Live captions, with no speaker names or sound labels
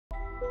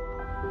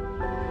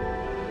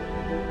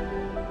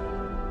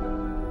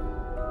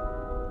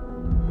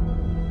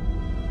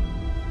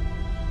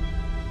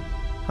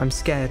I'm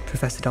scared,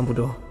 Professor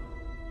Dumbledore.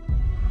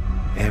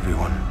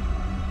 Everyone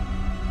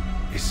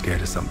is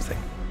scared of something.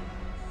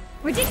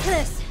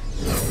 Ridiculous!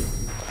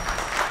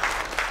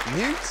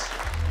 Newt,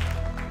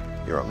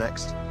 you're up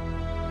next.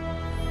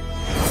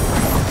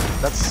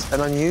 That's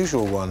an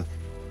unusual one.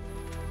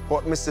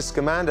 What Mr.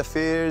 Scamander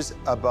fears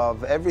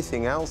above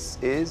everything else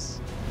is...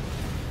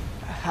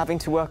 Having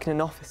to work in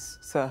an office,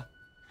 sir.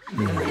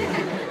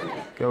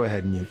 Go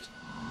ahead, Newt.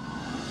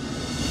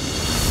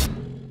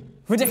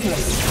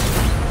 Ridiculous!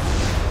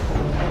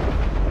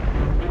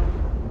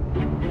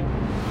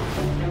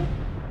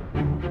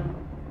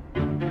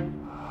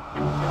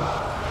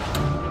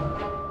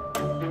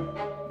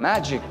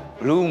 Magic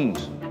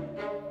blooms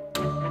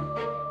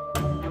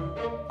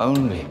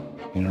only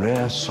in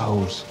rare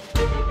souls.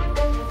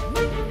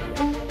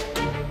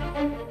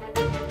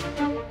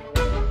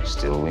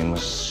 Still, we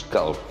must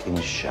skulk in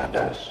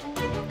shadows.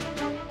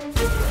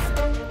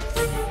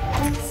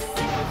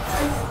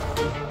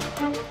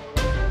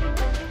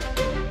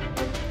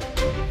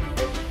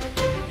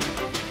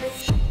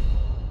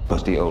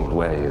 But the old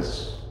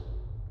ways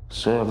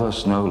serve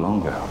us no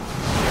longer.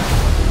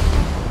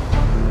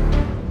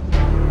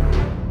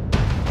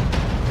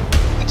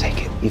 I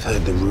take it you've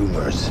heard the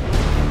rumors.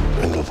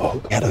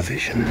 Grindelwald had a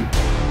vision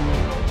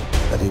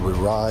that he would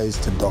rise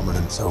to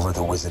dominance over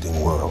the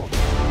wizarding world.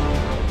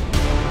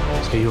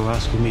 So you're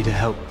asking me to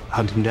help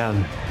hunt him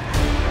down?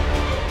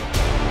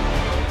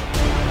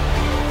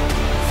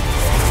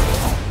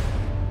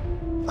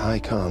 I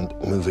can't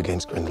move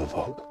against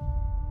Grindelwald.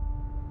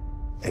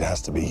 It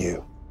has to be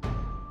you.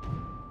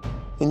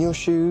 In your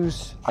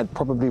shoes, I'd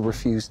probably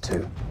refuse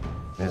to.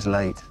 It's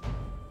late.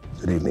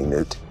 Good evening,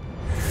 Newt.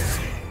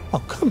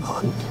 Oh, come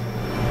on.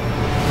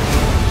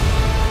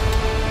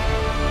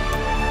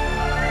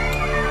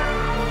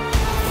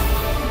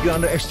 You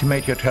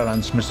underestimate your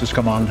talents, Mr.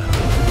 Scamander.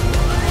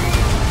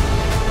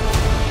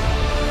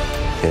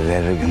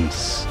 Their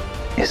arrogance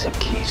is the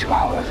key to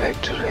our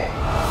victory.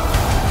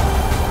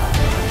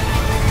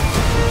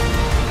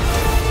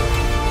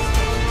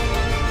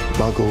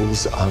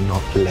 Muggles are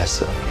not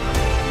lesser.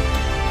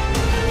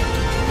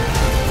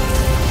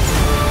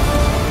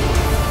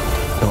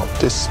 Not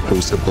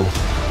disposable.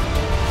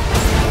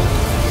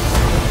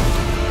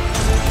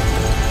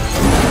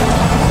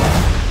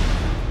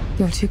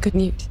 You're too good,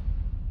 Newt.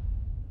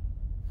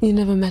 You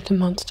never met a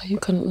monster you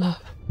couldn't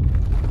love.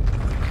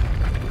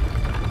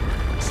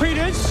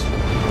 Credence!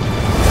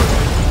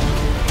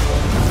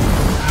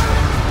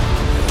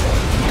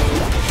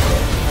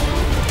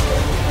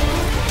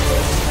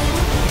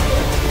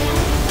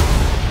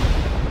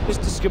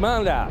 Mr.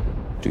 Scamander!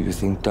 Do you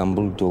think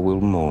Dumbledore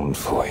will mourn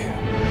for you?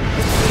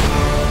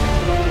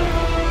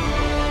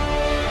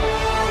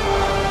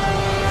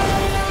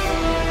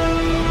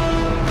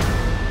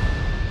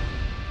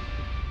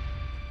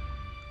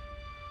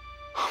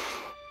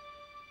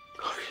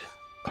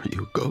 Are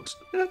you a ghost?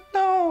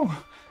 No,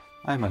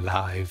 I'm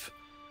alive.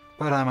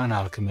 But I'm an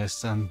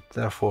alchemist and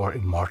therefore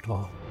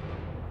immortal.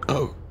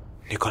 Oh.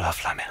 Nicola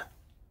Flamel.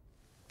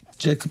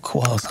 Jacob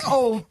Kowalski.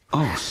 Oh!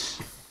 Oh,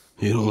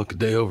 you don't look a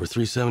day over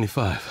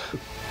 375.